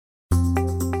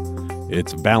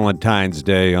It's Valentine's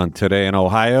Day on Today in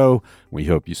Ohio. We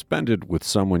hope you spend it with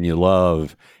someone you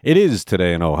love. It is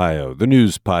Today in Ohio, the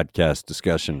news podcast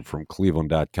discussion from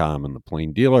Cleveland.com and The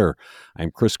Plain Dealer.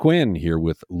 I'm Chris Quinn here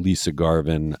with Lisa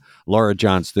Garvin, Laura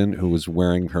Johnston, who is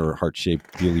wearing her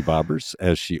heart-shaped dealy bobbers,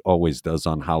 as she always does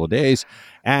on holidays,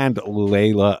 and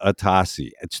Layla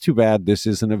Atassi. It's too bad this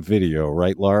isn't a video,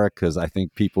 right, Laura? Because I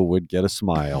think people would get a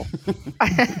smile.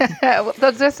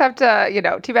 They'll just have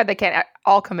to, too bad they can't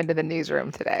all come into the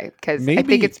newsroom today, because I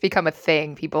think it's become a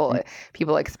thing.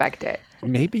 People expect it.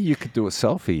 Maybe you could do a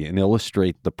selfie and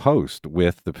illustrate the post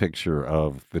with the picture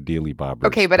of the dealy bobbers.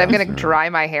 Okay, but I'm going to dry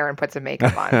my hair and put some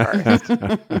makeup on first.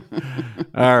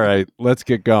 All right, let's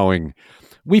get going.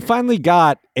 We finally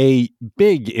got a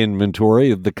big inventory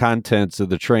of the contents of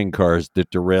the train cars that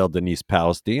derailed in East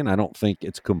Palestine. I don't think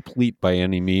it's complete by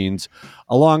any means,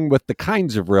 along with the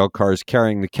kinds of rail cars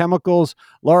carrying the chemicals.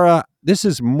 Laura, this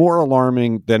is more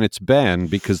alarming than it's been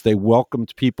because they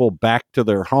welcomed people back to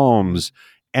their homes,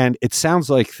 and it sounds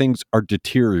like things are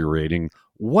deteriorating.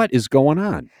 What is going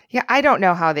on? Yeah, I don't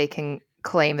know how they can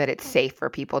claim that it's safe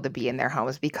for people to be in their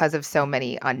homes because of so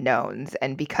many unknowns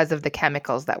and because of the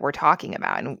chemicals that we're talking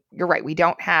about. And you're right, we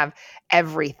don't have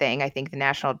everything. I think the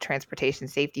National Transportation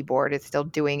Safety Board is still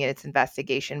doing its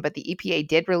investigation, but the EPA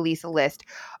did release a list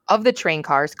of the train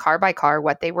cars, car by car,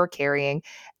 what they were carrying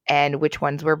and which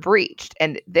ones were breached.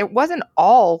 And there wasn't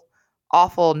all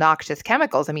awful noxious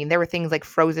chemicals. I mean, there were things like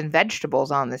frozen vegetables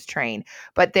on this train,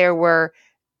 but there were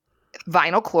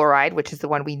vinyl chloride, which is the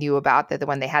one we knew about, the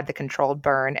one they had the controlled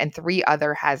burn, and 3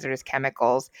 other hazardous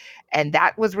chemicals. And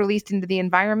that was released into the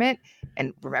environment.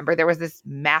 And remember, there was this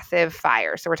massive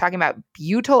fire. So we're talking about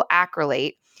butyl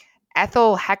acrylate,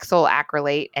 ethyl hexyl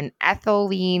acrylate, and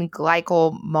ethylene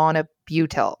glycol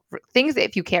monobutyl. Things that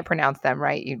if you can't pronounce them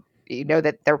right, you know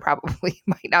that they're probably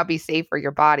might not be safe for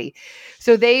your body.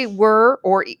 So they were,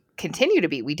 or continue to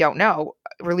be, we don't know,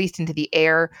 released into the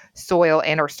air, soil,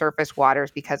 and or surface waters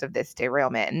because of this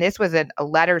derailment. And this was a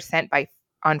letter sent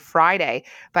on Friday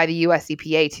by the US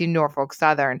EPA to Norfolk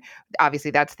Southern.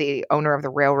 Obviously, that's the owner of the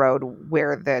railroad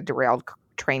where the derailed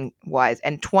train was.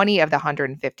 And 20 of the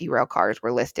 150 rail cars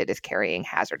were listed as carrying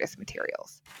hazardous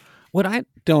materials. What I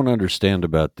don't understand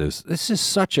about this is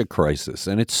such a crisis,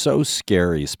 and it's so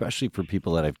scary, especially for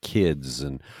people that have kids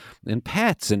and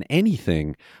pets and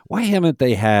anything. Why haven't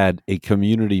they had a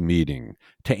community meeting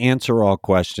to answer all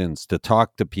questions, to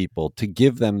talk to people, to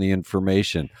give them the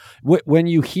information? When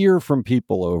you hear from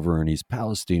people over in East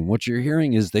Palestine, what you're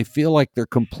hearing is they feel like they're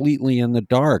completely in the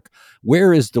dark.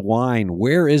 Where is DeWine?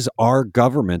 Where is our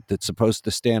government that's supposed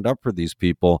to stand up for these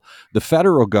people? The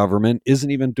federal government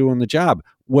isn't even doing the job.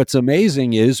 What's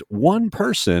amazing is one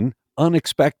person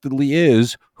unexpectedly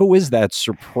is. Who is that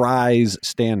surprise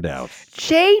standout?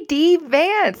 J.D.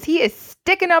 Vance. He is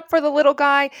sticking up for the little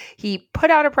guy. He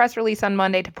put out a press release on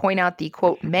Monday to point out the,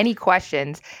 quote, many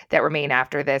questions that remain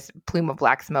after this plume of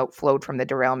black smoke flowed from the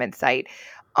derailment site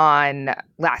on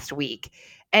last week.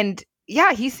 And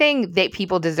yeah, he's saying that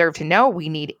people deserve to know. We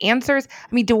need answers.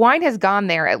 I mean, DeWine has gone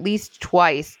there at least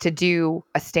twice to do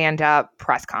a stand-up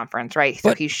press conference, right?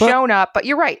 So he's shown up, but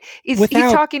you're right. He's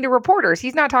talking to reporters.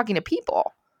 He's not talking to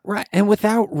people. Right. And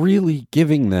without really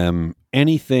giving them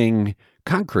anything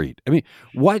concrete. I mean,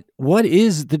 what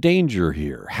is the danger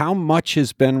here? How much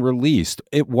has been released?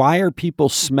 Why are people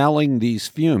smelling these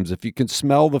fumes? If you can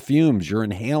smell the fumes, you're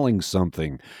inhaling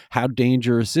something. How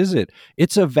dangerous is it?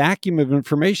 It's a vacuum of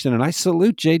information, and I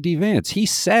salute J.D. Vance. He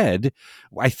said,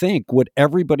 I think, what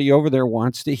everybody over there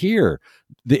wants to hear.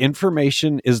 The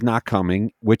information is not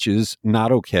coming, which is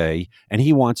not okay, and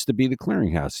he wants to be the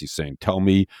clearinghouse. He's saying, tell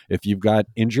me if you've got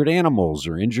injured animals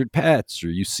or injured pets or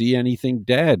you see anything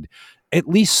dead. At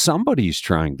least somebody's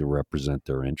trying to represent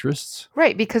their interests.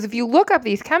 Right, because if you look up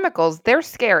these chemicals, they're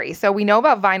scary. So we know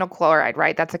about vinyl chloride,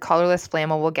 right? That's a colorless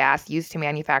flammable gas used to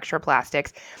manufacture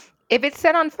plastics. If it's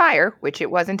set on fire, which it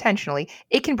was intentionally,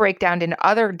 it can break down into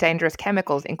other dangerous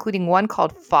chemicals, including one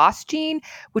called phosgene,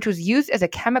 which was used as a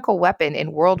chemical weapon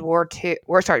in World War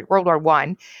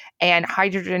I, and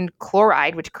hydrogen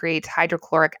chloride, which creates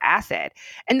hydrochloric acid.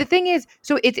 And the thing is,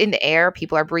 so it's in the air,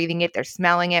 people are breathing it, they're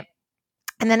smelling it.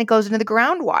 And then it goes into the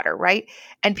groundwater, right?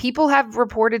 And people have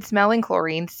reported smelling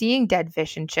chlorine, seeing dead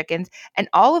fish and chickens, and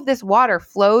all of this water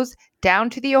flows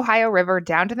down to the Ohio River,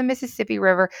 down to the Mississippi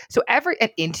River,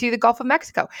 and into the Gulf of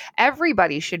Mexico.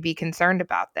 Everybody should be concerned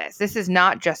about this. This is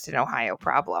not just an Ohio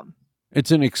problem.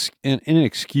 It's an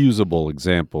inexcusable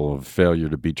example of failure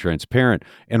to be transparent.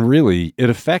 And really, it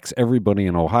affects everybody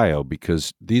in Ohio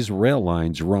because these rail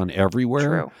lines run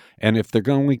everywhere. True. And if they're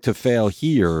going to fail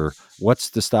here, what's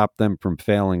to stop them from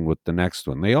failing with the next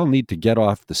one? They all need to get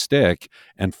off the stick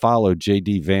and follow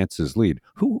J.D. Vance's lead.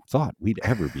 Who thought we'd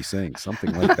ever be saying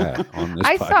something like that on this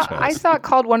I podcast? saw it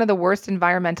called one of the worst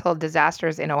environmental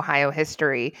disasters in Ohio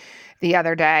history the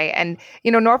other day. And,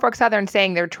 Norfolk Southern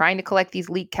saying they're trying to collect these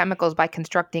leak chemicals by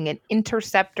constructing an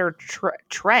interceptor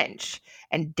trench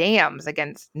and dams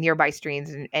against nearby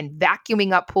streams and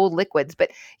vacuuming up pooled liquids.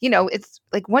 But, it's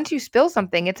like once you spill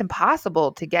something, it's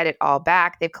impossible to get it all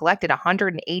back. They've collected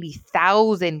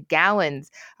 180,000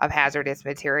 gallons of hazardous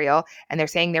material, and they're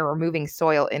saying they're removing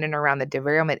soil in and around the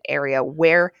derailment area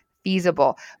where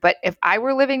feasible. But if I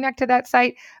were living next to that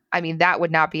site, I mean, that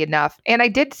would not be enough. And I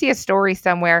did see a story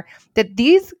somewhere that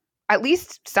at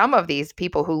least some of these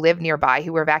people who live nearby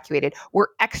who were evacuated were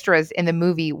extras in the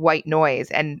movie White Noise,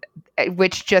 and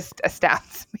which just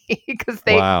astounds me because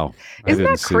Wow. I isn't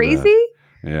didn't that see that. crazy?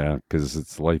 Yeah, because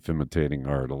it's life imitating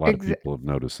art. A lot of people have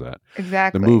noticed that. The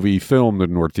Exactly. movie filmed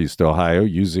in Northeast Ohio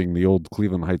using the old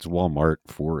Cleveland Heights Walmart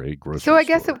for a grocery So I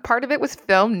guess store. part of it was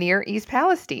filmed near East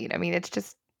Palestine. I mean, it's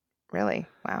just really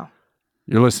wow.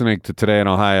 You're listening to Today in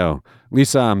Ohio.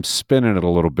 Lisa, I'm spinning it a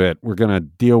little bit. We're going to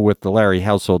deal with the Larry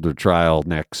Householder trial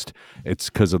next. It's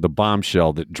because of the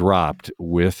bombshell that dropped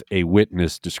with a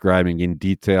witness describing in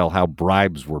detail how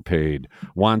bribes were paid.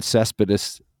 Juan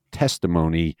Cespedes'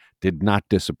 testimony did not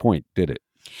disappoint, did it?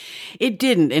 It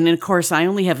didn't. And of course, I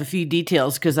only have a few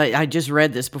details because I just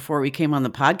read this before we came on the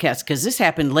podcast because this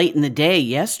happened late in the day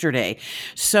yesterday.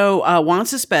 So Juan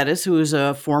Cespedes, who is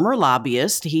a former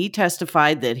lobbyist, he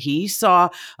testified that he saw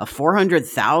a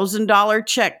 $400,000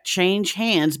 check change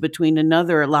hands between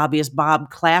another lobbyist,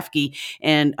 Bob Klafke,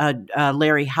 and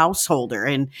Larry Householder.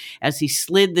 And as he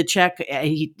slid the check,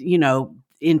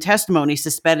 in testimony,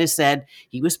 Cespedes said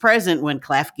he was present when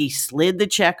Klafke slid the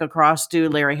check across to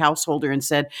Larry Householder and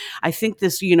said, I think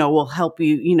this, will help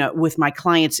you, with my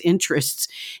client's interests.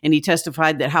 And he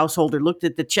testified that Householder looked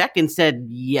at the check and said,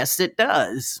 yes, it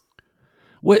does.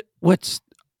 What's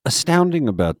astounding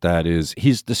about that is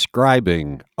he's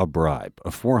describing a bribe,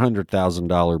 a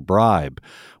 $400,000 bribe,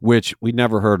 which we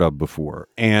never heard of before.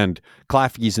 And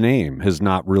Klafke's name has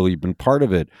not really been part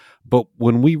of it. But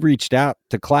when we reached out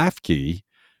to Klafke,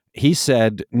 he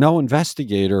said no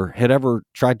investigator had ever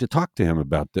tried to talk to him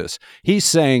about this. He's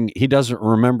saying he doesn't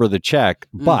remember the check,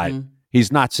 but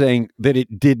he's not saying that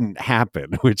it didn't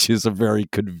happen, which is a very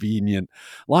convenient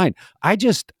line. I'm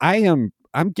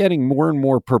getting more and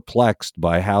more perplexed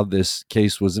by how this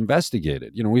case was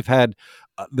investigated. We've had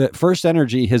the First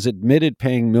Energy has admitted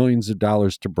paying millions of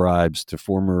dollars to bribes to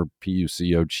former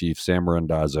PUCO chief Sam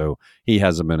Randazzo. He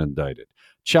hasn't been indicted.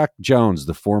 Chuck Jones,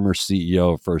 the former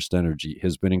CEO of First Energy,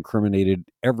 has been incriminated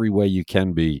every way you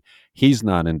can be. He's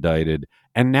not indicted.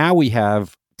 And now we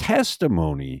have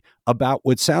testimony about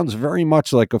what sounds very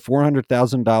much like a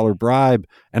 $400,000 bribe,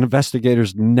 and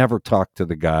investigators never talked to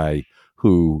the guy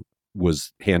who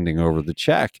was handing over the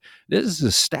check. This is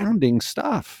astounding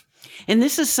stuff. And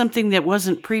this is something that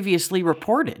wasn't previously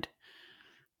reported.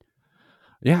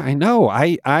 Yeah, I know.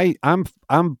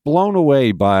 I'm blown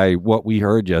away by what we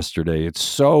heard yesterday. It's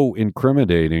so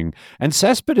incriminating. And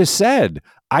Cespedes said,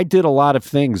 I did a lot of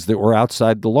things that were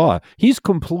outside the law. He's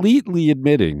completely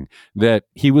admitting that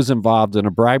he was involved in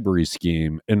a bribery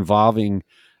scheme involving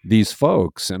these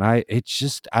folks. And I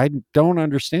don't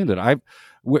understand it.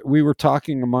 We were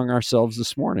talking among ourselves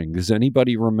this morning. Does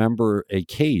anybody remember a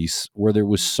case where there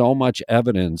was so much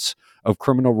evidence of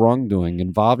criminal wrongdoing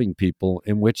involving people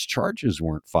in which charges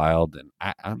weren't filed? And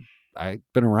I've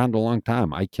been around a long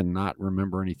time. I cannot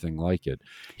remember anything like it.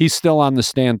 He's still on the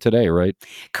stand today, right?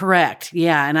 Correct.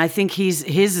 Yeah. And I think his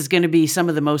is going to be some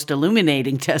of the most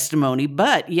illuminating testimony.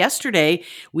 But yesterday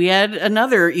we had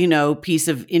another, piece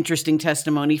of interesting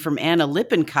testimony from Anna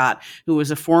Lippincott, who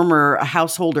was a former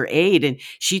householder aide. And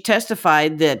she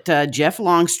testified that Jeff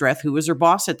Longstreth, who was her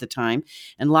boss at the time,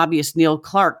 and lobbyist Neil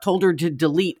Clark told her to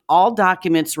delete all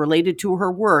documents related to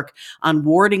her work on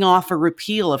warding off a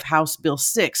repeal of House Bill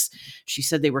 6. She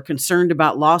said they were concerned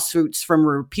about lawsuits from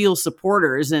repeal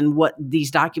supporters and what these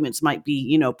documents might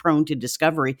be, prone to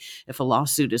discovery if a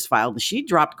lawsuit is filed. And she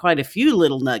dropped quite a few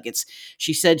little nuggets.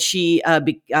 She said she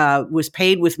was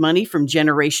paid with money from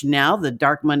Generation Now, the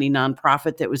dark money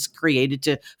nonprofit that was created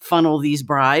to funnel these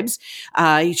bribes.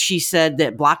 She said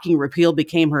that blocking repeal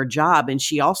became her job, and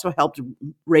she also helped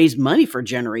raise money for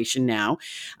Generation Now.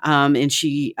 And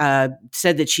she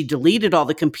said that she deleted all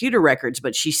the computer records,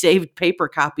 but she saved paper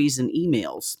copies and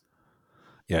emails.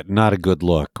 Yeah, not a good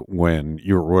look when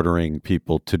you're ordering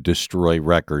people to destroy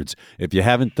records. If you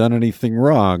haven't done anything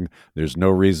wrong, there's no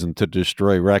reason to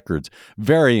destroy records.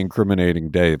 Very incriminating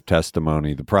day of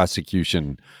testimony. The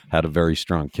prosecution had a very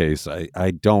strong case.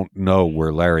 I don't know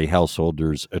where Larry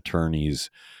Householder's attorneys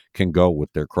can go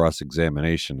with their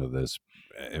cross-examination of this.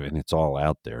 I mean, it's all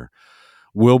out there.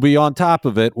 We'll be on top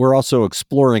of it. We're also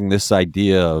exploring this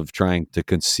idea of trying to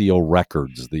conceal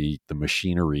records, the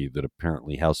machinery that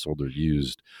apparently Householder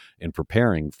used in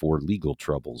preparing for legal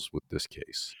troubles with this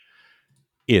case.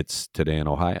 It's Today in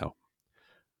Ohio.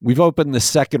 We've opened the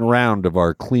second round of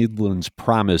our Cleveland's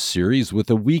Promise series with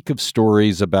a week of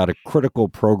stories about a critical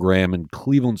program in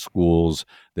Cleveland schools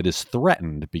that is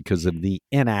threatened because of the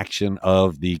inaction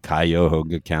of the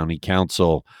Cuyahoga County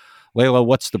Council. Layla,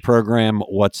 what's the program?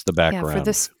 What's the background?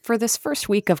 Yeah, for this first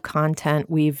week of content,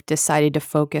 we've decided to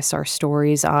focus our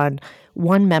stories on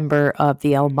one member of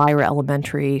the Elmira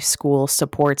Elementary School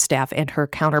support staff and her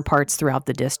counterparts throughout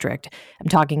the district. I'm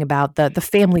talking about the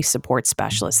family support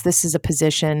specialist. This is a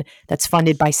position that's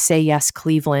funded by Say Yes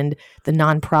Cleveland, the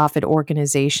nonprofit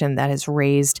organization that has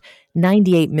raised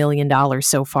 $98 million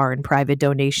so far in private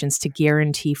donations to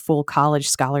guarantee full college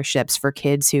scholarships for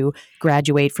kids who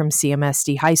graduate from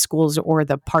CMSD high schools or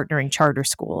the partnering charter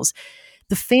schools.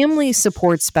 The family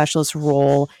support specialist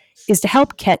role is to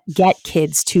help get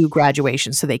kids to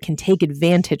graduation so they can take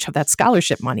advantage of that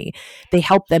scholarship money. They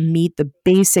help them meet the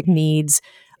basic needs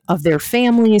of their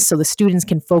families so the students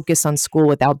can focus on school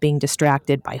without being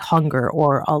distracted by hunger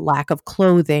or a lack of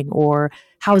clothing or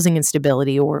housing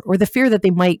instability or the fear that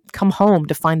they might come home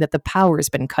to find that the power has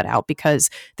been cut out because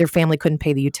their family couldn't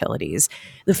pay the utilities.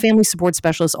 The family support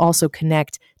specialists also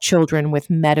connect children with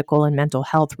medical and mental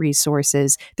health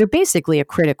resources. They're basically a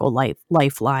critical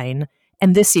lifeline.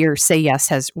 And this year, Say Yes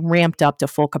has ramped up to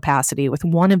full capacity with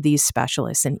one of these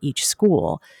specialists in each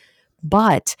school.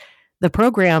 But the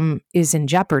program is in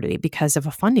jeopardy because of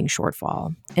a funding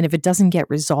shortfall. And if it doesn't get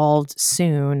resolved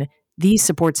soon, these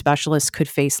support specialists could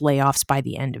face layoffs by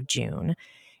the end of June.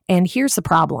 And here's the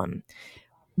problem.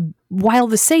 While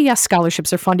the Say Yes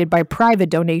scholarships are funded by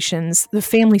private donations, the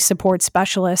family support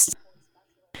specialists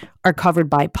are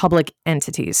covered by public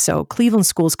entities. So Cleveland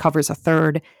Schools covers a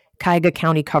third, Cuyahoga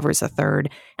County covers a third,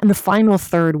 and the final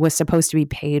third was supposed to be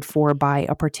paid for by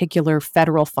a particular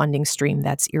federal funding stream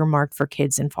that's earmarked for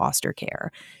kids in foster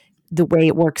care. The way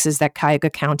it works is that Cuyahoga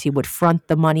County would front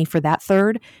the money for that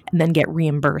third and then get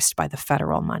reimbursed by the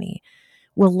federal money.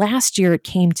 Well, last year it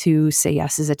came to Say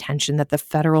Yes's attention that the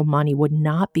federal money would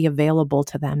not be available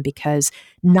to them because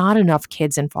not enough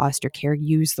kids in foster care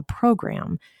use the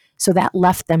program. So that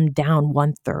left them down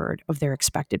 1/3 of their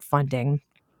expected funding.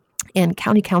 And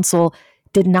County Council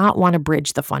did not want to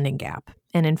bridge the funding gap.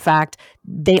 And in fact,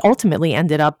 they ultimately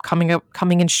ended up coming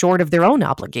in short of their own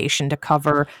obligation to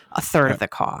cover a third of the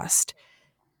cost.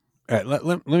 All right,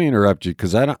 let me interrupt you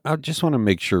because I just want to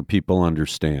make sure people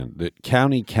understand that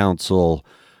County Council,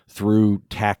 through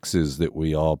taxes that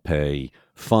we all pay,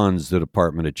 funds the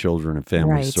Department of Children and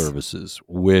Family Services,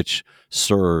 which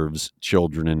serves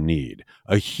children in need.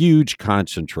 A huge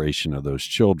concentration of those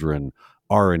children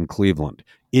are in Cleveland.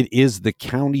 It is the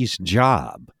county's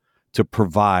job to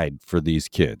provide for these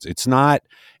kids. It's not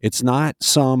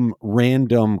some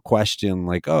random question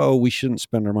like, oh, we shouldn't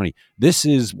spend our money. This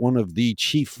is one of the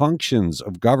chief functions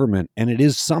of government, and it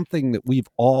is something that we've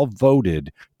all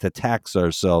voted to tax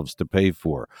ourselves to pay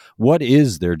for. What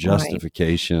is their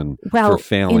justification for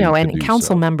failing to and do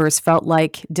council so? members felt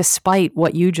like, despite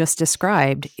what you just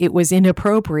described, it was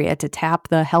inappropriate to tap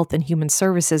the Health and Human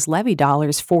Services levy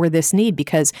dollars for this need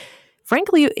because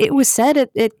frankly, it was said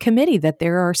at committee that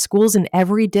there are schools in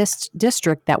every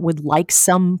district that would like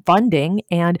some funding,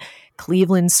 and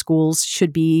Cleveland schools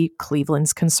should be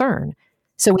Cleveland's concern.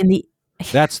 So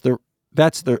That's the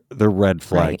red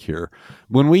flag here.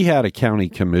 When we had a county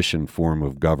commission form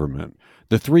of government,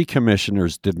 the three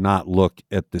commissioners did not look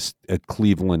at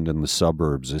Cleveland and the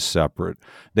suburbs as separate.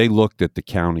 They looked at the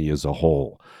county as a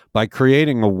whole. By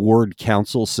creating a ward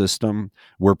council system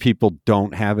where people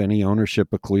don't have any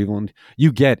ownership of Cleveland,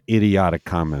 you get idiotic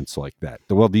comments like that.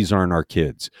 Well, these aren't our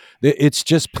kids. It's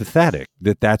just pathetic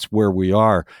that that's where we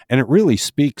are. And it really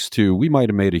speaks to, we might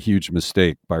have made a huge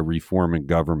mistake by reforming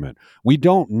government. We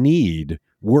don't need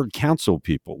ward council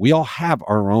people. We all have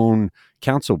our own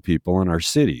council people in our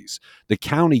cities. The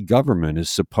county government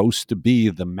is supposed to be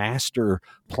the master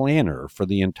planner for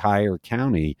the entire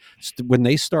county. When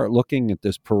they start looking at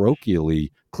this parochially,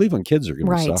 Cleveland kids are going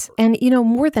to Right. suffer. And,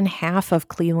 more than half of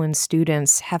Cleveland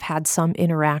students have had some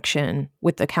interaction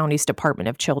with the county's Department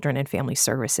of Children and Family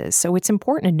Services. So it's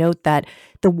important to note that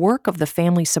the work of the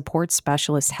family support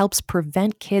specialist helps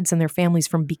prevent kids and their families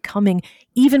from becoming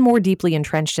even more deeply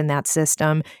entrenched in that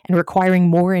system and requiring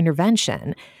more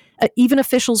intervention. Even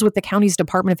officials with the county's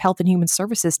Department of Health and Human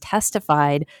Services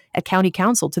testified at county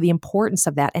council to the importance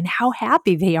of that and how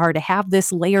happy they are to have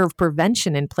this layer of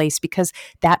prevention in place, because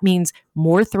that means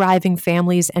more thriving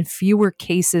families and fewer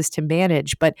cases to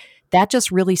manage. But that just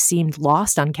really seemed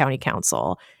lost on county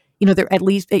council. There at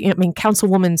least,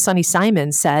 Councilwoman Sunny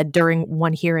Simon said during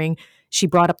one hearing, she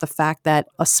brought up the fact that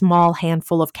a small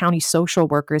handful of county social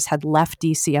workers had left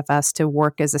DCFS to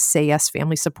work as a SAYS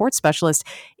family support specialist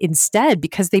instead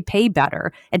because they pay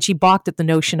better. And she balked at the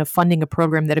notion of funding a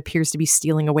program that appears to be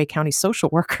stealing away county social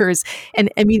workers. And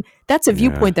that's a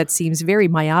viewpoint that seems very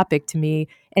myopic to me.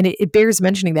 And it bears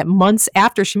mentioning that months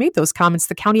after she made those comments,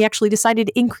 the county actually decided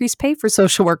to increase pay for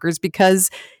social workers because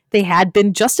they had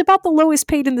been just about the lowest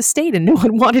paid in the state and no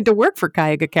one wanted to work for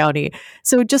Cuyahoga County.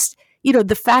 So just,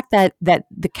 the fact that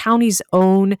the county's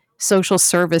own social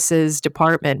services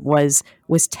department was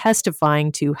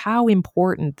testifying to how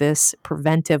important this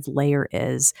preventive layer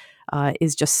is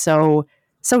just so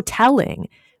telling.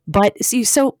 But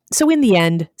so in the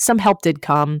end, some help did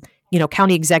come.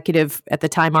 County executive at the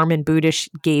time, Armin Budish,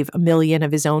 gave $1 million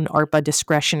of his own ARPA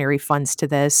discretionary funds to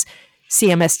this.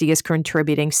 CMSD is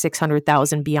contributing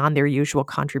 $600,000 beyond their usual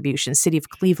contribution. City of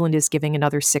Cleveland is giving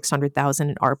another $600,000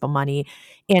 in ARPA money.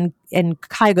 And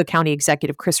Cuyahoga County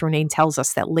Executive Chris Ronayne tells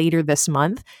us that later this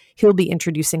month, he'll be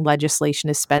introducing legislation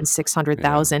to spend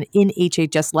 $600,000 in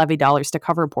HHS levy dollars to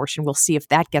cover a portion. We'll see if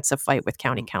that gets a fight with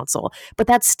county council. But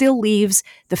that still leaves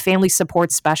the family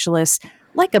support specialists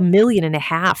like $1.5 million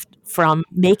from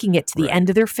making it to the end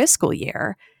of their fiscal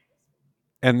year.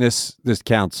 And this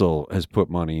council has put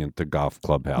money into golf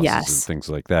clubhouses and Yes. things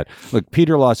like that. Look,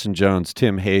 Peter Lawson-Jones,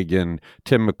 Tim Hagan,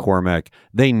 Tim McCormack,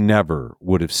 they never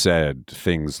would have said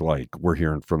things like, we're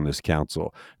hearing from this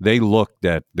council. They looked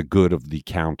at the good of the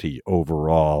county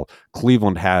overall.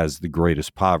 Cleveland has the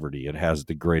greatest poverty. It has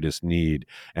the greatest need.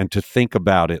 And to think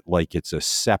about it like it's a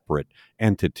separate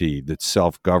entity that's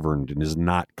self-governed and is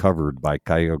not covered by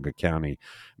Cuyahoga County,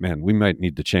 man, we might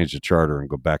need to change the charter and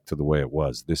go back to the way it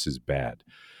was. This is bad.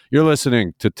 You're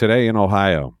listening to Today in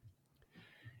Ohio.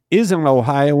 Is an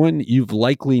Ohioan you've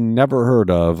likely never heard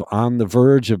of on the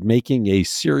verge of making a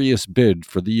serious bid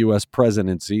for the U.S.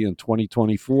 presidency in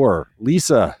 2024?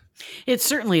 Lisa. It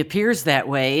certainly appears that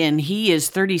way, and he is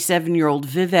 37-year-old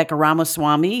Vivek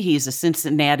Ramaswamy. He's a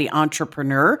Cincinnati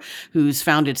entrepreneur who's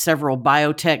founded several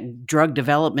biotech drug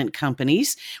development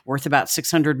companies worth about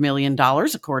 $600 million,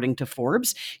 according to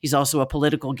Forbes. He's also a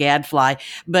political gadfly.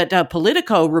 But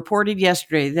Politico reported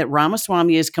yesterday that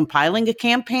Ramaswamy is compiling a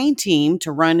campaign team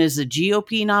to run as a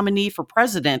GOP nominee for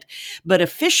president, but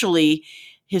officially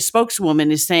his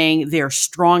spokeswoman is saying they're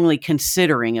strongly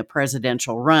considering a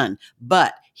presidential run.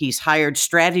 But he's hired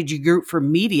Strategy Group for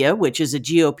Media, which is a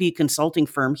GOP consulting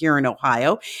firm here in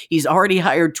Ohio. He's already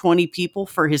hired 20 people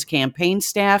for his campaign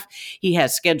staff. He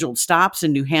has scheduled stops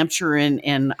in New Hampshire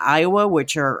and Iowa,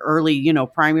 which are early,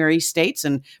 primary states,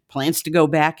 and plans to go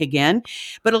back again.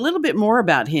 But a little bit more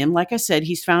about him. Like I said,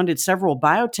 he's founded several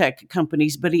biotech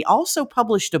companies, but he also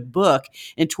published a book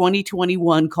in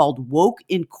 2021 called Woke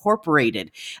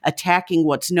Incorporated, attacking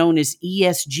what's known as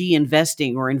ESG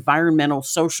investing, or environmental,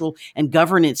 social, and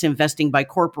governance investing by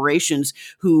corporations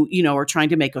who, are trying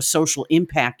to make a social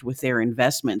impact with their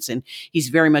investments. And he's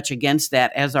very much against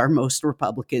that, as are most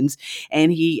Republicans.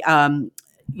 And he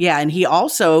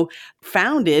also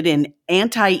founded an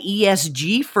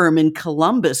anti-ESG firm in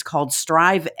Columbus called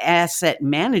Strive Asset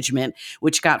Management,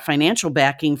 which got financial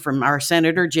backing from our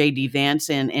Senator J.D. Vance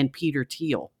and Peter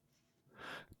Thiel.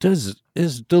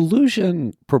 Is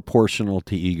delusion proportional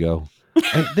to ego?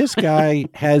 And this guy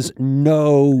has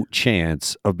no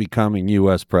chance of becoming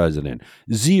U.S. president.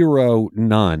 Zero,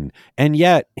 none. And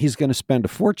yet he's going to spend a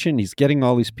fortune. He's getting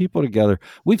all these people together.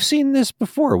 We've seen this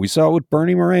before. We saw it with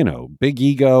Bernie Moreno. Big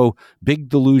ego, big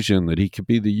delusion that he could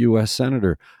be the U.S.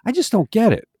 senator. I just don't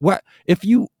get it. What if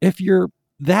you're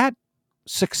that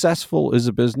successful as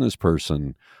a business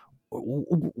person?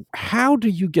 How do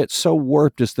you get so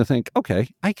warped as to think, okay,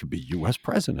 I could be U.S.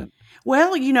 president?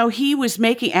 Well, he was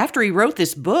after he wrote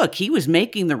this book, he was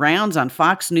making the rounds on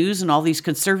Fox News and all these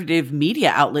conservative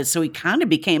media outlets. So he kind of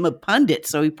became a pundit.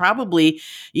 So he probably,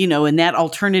 in that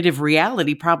alternative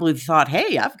reality, probably thought,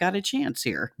 hey, I've got a chance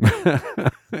here.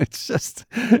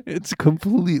 It's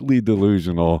completely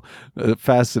delusional.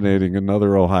 Fascinating.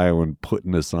 Another Ohioan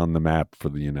putting us on the map for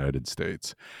the United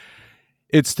States.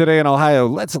 It's Today in Ohio.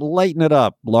 Let's lighten it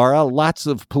up, Laura. Lots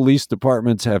of police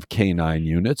departments have canine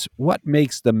units. What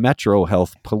makes the Metro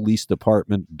Health Police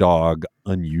Department dog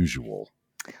unusual?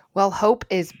 Well, Hope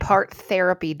is part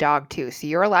therapy dog too. So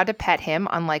you're allowed to pet him,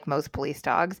 unlike most police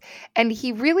dogs. And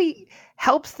he really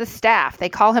helps the staff. They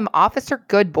call him Officer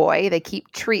Good Boy. They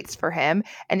keep treats for him.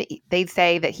 And they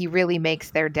say that he really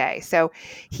makes their day. So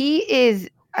he is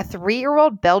a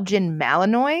 3-year-old Belgian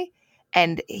Malinois.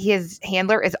 And his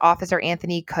handler is Officer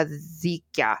Anthony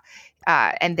Kozika.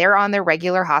 And they're on their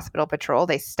regular hospital patrol.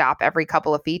 They stop every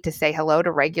couple of feet to say hello to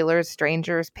regulars,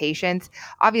 strangers, patients.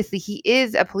 Obviously, he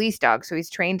is a police dog, so he's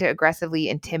trained to aggressively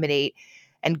intimidate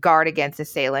and guard against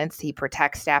assailants. He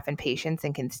protects staff and patients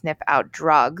and can sniff out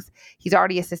drugs. He's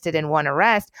already assisted in one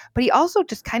arrest, but he also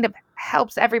just kind of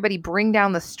helps everybody bring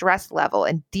down the stress level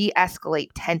and de-escalate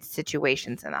tense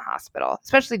situations in the hospital,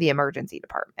 especially the emergency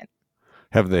department.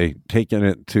 Have they taken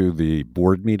it to the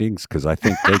board meetings? Because I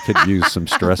think they could use some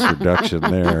stress reduction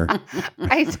there.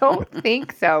 I don't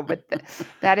think so, but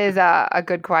that is a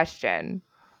good question.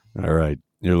 All right.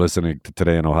 You're listening to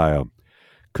Today in Ohio.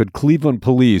 Could Cleveland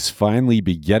police finally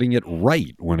be getting it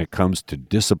right when it comes to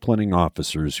disciplining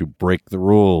officers who break the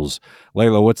rules?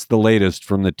 Layla, what's the latest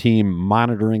from the team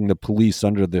monitoring the police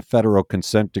under the federal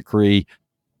consent decree?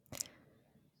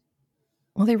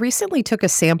 Well, they recently took a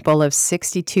sample of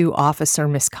 62 officer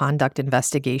misconduct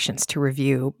investigations to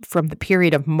review from the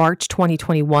period of March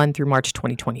 2021 through March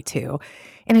 2022.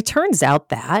 And it turns out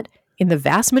that in the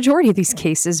vast majority of these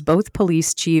cases, both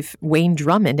Police Chief Wayne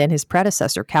Drummond and his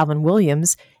predecessor, Calvin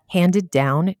Williams, handed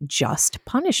down just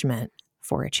punishment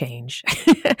for a change.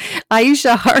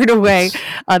 Aisha Hardaway,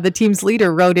 the team's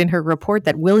leader, wrote in her report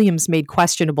that Williams made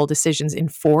questionable decisions in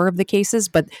 4 of the cases,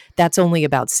 but that's only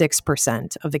about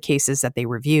 6% of the cases that they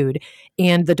reviewed.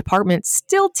 And the department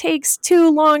still takes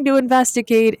too long to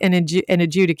investigate and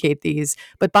adjudicate these.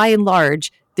 But by and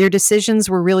large, their decisions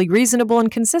were really reasonable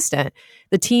and consistent.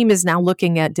 The team is now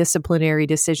looking at disciplinary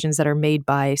decisions that are made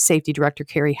by Safety Director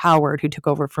Carrie Howard, who took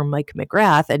over from Mike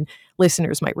McGrath. And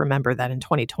listeners might remember that in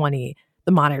 2020,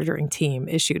 the monitoring team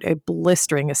issued a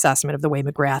blistering assessment of the way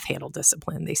McGrath handled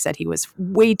discipline. They said he was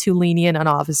way too lenient on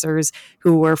officers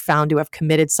who were found to have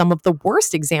committed some of the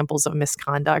worst examples of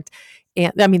misconduct.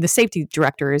 And I mean, the safety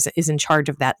director is in charge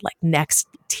of that next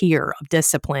tier of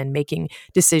discipline, making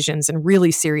decisions in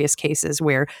really serious cases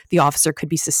where the officer could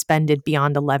be suspended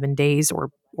beyond 11 days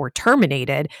or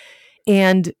terminated.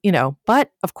 And, but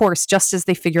of course, just as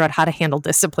they figure out how to handle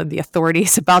discipline, the authority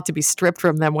is about to be stripped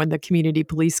from them when the Community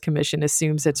Police Commission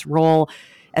assumes its role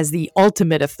as the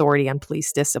ultimate authority on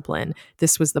police discipline.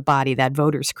 This was the body that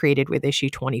voters created with issue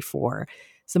 24.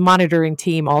 So the monitoring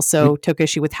team also took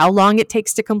issue with how long it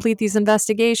takes to complete these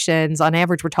investigations. On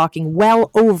average, we're talking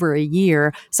well over a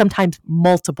year, sometimes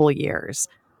multiple years.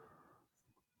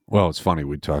 Well, it's funny.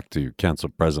 We talked to Council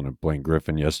President Blaine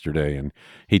Griffin yesterday, and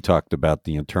he talked about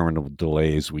the interminable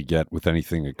delays we get with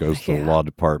anything that goes to the law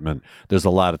department. There's a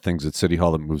lot of things at City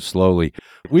Hall that move slowly.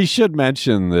 We should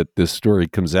mention that this story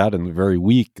comes out in the very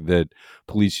week that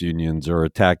police unions are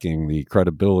attacking the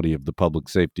credibility of the public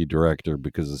safety director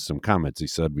because of some comments he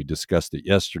said. We discussed it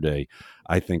yesterday.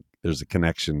 I think there's a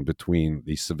connection between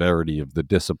the severity of the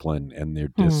discipline and their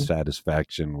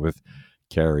dissatisfaction with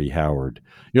Carrie Howard.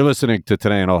 You're listening to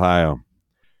Today in Ohio.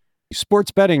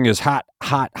 Sports betting is hot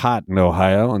in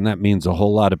Ohio, and that means a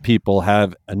whole lot of people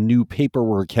have a new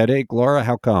paperwork headache. Laura,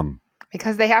 how come?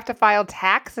 Because they have to file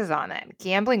taxes on it.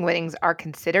 Gambling winnings are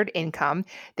considered income.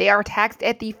 They are taxed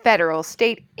at the federal,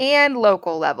 state, and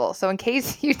local level. So in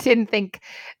case you didn't think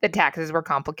the taxes were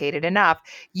complicated enough,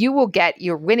 you will get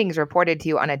your winnings reported to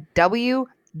you on a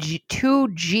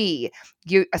W-2G.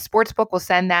 A sports book will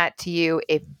send that to you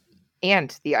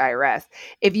and the IRS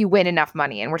if you win enough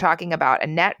money. And we're talking about a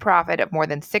net profit of more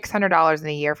than $600 in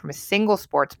a year from a single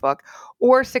sports book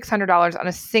or $600 on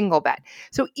a single bet.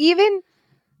 So even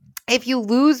if you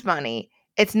lose money,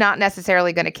 it's not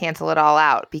necessarily going to cancel it all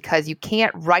out because you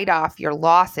can't write off your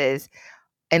losses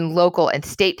in local and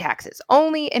state taxes,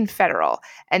 only in federal.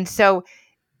 And so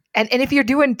And if you're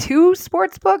doing 2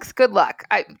 sports books, good luck.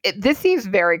 This seems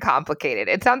very complicated.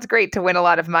 It sounds great to win a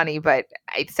lot of money, but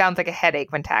it sounds like a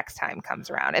headache when tax time comes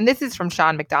around. And this is from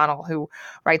Sean McDonald, who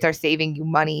writes our Saving You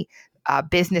Money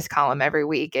business column every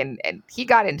week. And he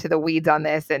got into the weeds on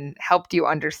this and helped you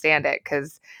understand it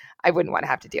because I wouldn't want to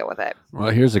have to deal with it.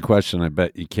 Well, here's a question I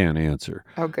bet you can't answer.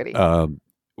 Oh, goody.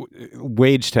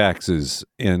 Wage taxes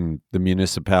in the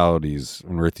municipalities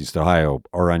in Northeast Ohio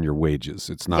are on your wages.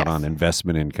 It's not on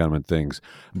investment income and things,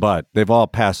 but they've all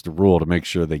passed a rule to make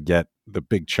sure they get the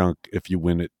big chunk if you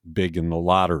win it big in the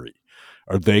lottery.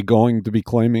 Are they going to be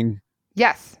claiming?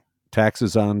 Yes.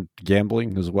 taxes on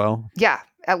gambling as well? Yeah,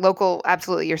 at local,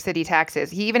 absolutely, your city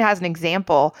taxes. He even has an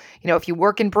example, if you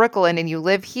work in Brooklyn and you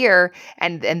live here,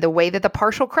 and the way that the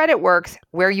partial credit works,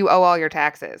 where you owe all your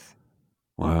taxes.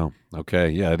 Wow. Okay.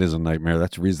 Yeah, it is a nightmare.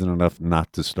 That's reason enough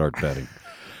not to start betting.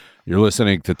 You're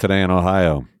listening to Today in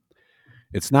Ohio.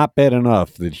 It's not bad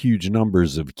enough that huge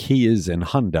numbers of Kias and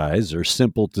Hyundais are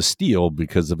simple to steal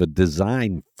because of a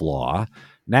design flaw.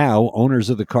 Now, owners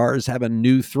of the cars have a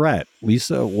new threat.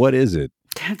 Lisa, what is it?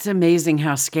 That's amazing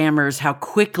how scammers, how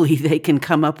quickly they can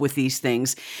come up with these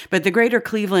things. But the Greater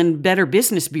Cleveland Better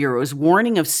Business Bureau is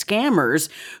warning of scammers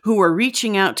who are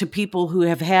reaching out to people who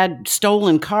have had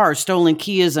stolen cars, stolen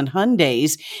Kias and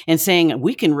Hyundais, and saying,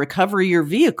 we can recover your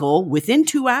vehicle within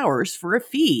 2 hours for a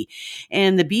fee.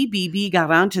 And the BBB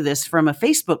got onto this from a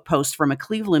Facebook post from a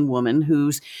Cleveland woman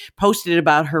who's posted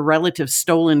about her relative's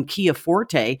stolen Kia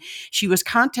Forte. She was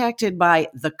contacted by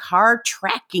the car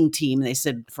tracking team. They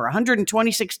said, for $126,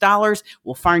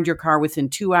 we'll find your car within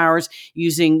 2 hours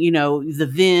using, the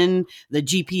VIN, the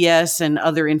GPS, and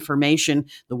other information.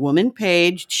 The woman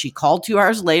paid. She called 2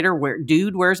 hours later.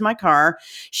 Dude, where's my car?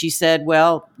 She said,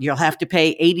 well, you'll have to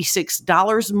pay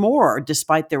 $86 more,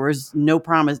 despite there was no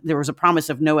promise. There was a promise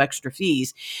of no extra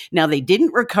fees. Now, they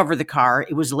didn't recover the car.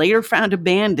 It was later found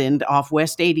abandoned off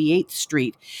West 88th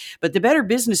Street. But the Better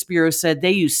Business Bureau said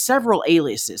they used several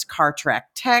aliases, Car Track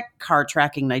Tech, Car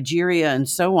Tracking Nigeria, and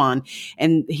so on.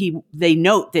 And they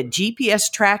note that GPS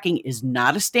tracking is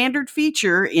not a standard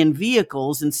feature in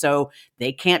vehicles, and so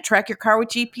they can't track your car with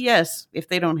GPS if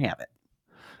they don't have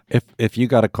it. If you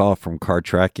got a call from Car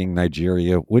Tracking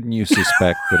Nigeria, wouldn't you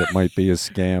suspect that it might be a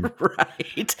scam?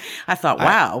 Right. I thought,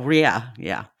 wow,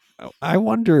 yeah. I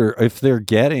wonder if they're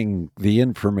getting the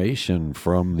information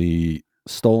from the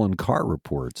stolen car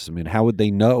reports. I mean, how would they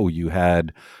know you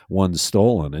had one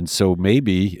stolen? And so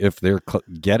maybe if they're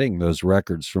getting those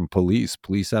records from police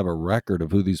have a record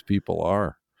of who these people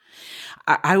are.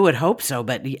 I would hope so.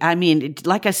 But I mean,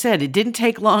 like I said, it didn't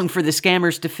take long for the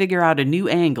scammers to figure out a new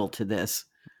angle to this.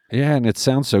 Yeah, and it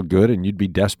sounds so good, and you'd be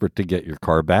desperate to get your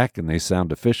car back, and they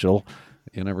sound official.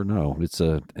 You never know. It's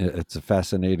a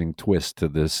fascinating twist to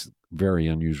this very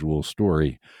unusual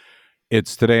story.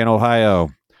 It's Today in Ohio.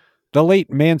 The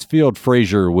late Mansfield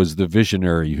Fraser was the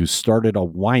visionary who started a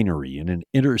winery in an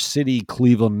inner-city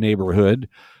Cleveland neighborhood.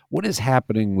 What is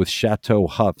happening with Chateau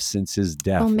Huff since his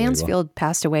death? Well, Mansfield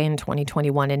passed away in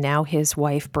 2021, and now his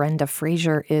wife, Brenda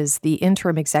Fraser, is the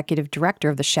interim executive director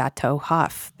of the Chateau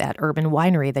Huff, that urban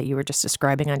winery that you were just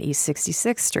describing on East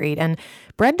 66th Street. And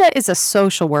Brenda is a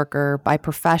social worker by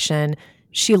profession.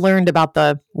 She learned about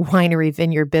the winery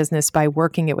vineyard business by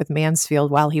working it with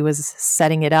Mansfield while he was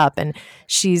setting it up, and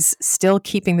she's still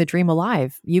keeping the dream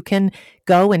alive. You can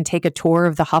go and take a tour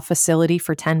of the Huff facility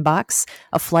for $10.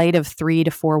 A flight of 3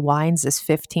 to 4 wines is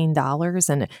 $15,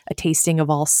 and a tasting of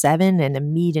all 7 and a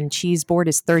meat and cheese board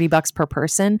is $30 per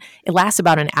person. It lasts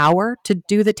about an hour to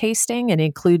do the tasting, and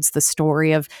includes the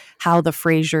story of how the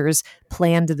Frasers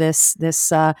planned this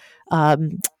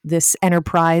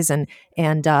enterprise and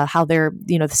how they're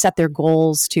set their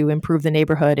goals to improve the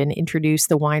neighborhood and introduce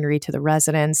the winery to the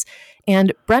residents.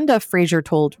 And Brenda Fraser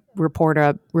told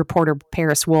reporter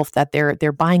Paris Wolf that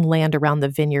they're buying land around the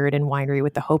vineyard and winery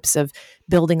with the hopes of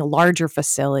building a larger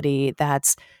facility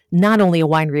that's not only a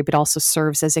winery, but also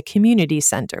serves as a community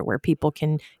center where people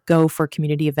can go for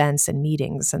community events and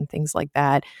meetings and things like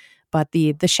that. But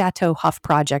the Chateau Huff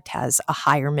project has a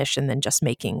higher mission than just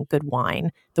making good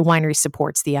wine. The winery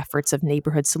supports the efforts of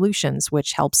Neighborhood Solutions,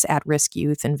 which helps at-risk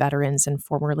youth and veterans and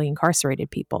formerly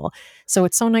incarcerated people. So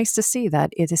it's so nice to see that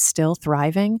it is still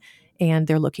thriving and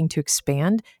they're looking to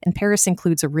expand. And Paris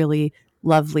includes a really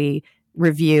lovely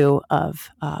review of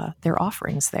their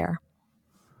offerings there.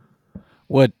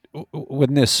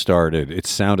 When this started, it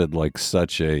sounded like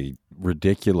such a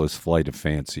ridiculous flight of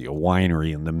fancy, a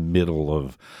winery in the middle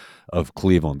of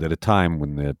Cleveland at a time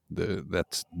when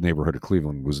that neighborhood of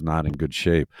Cleveland was not in good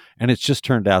shape. And it's just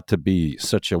turned out to be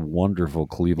such a wonderful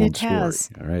Cleveland story.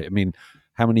 All right. I mean,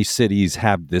 how many cities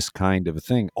have this kind of a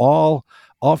thing? All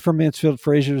from Mansfield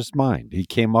Fraser's mind. He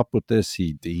came up with this.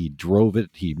 He drove it.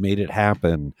 He made it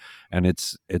happen. And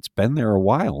it's been there a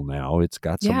while now. It's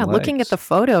got some legs. Looking at the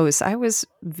photos, I was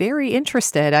very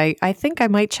interested. I think I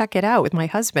might check it out with my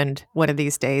husband one of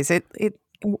these days.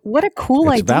 What a cool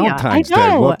idea. It's Valentine's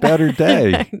Day. What better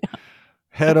day?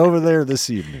 Head over there this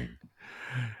evening.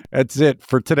 That's it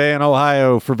for Today in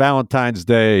Ohio for Valentine's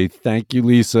Day. Thank you,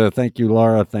 Lisa. Thank you,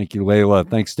 Laura. Thank you, Layla.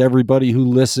 Thanks to everybody who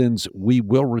listens. We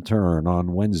will return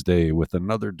on Wednesday with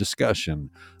another discussion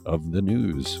of the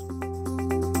news.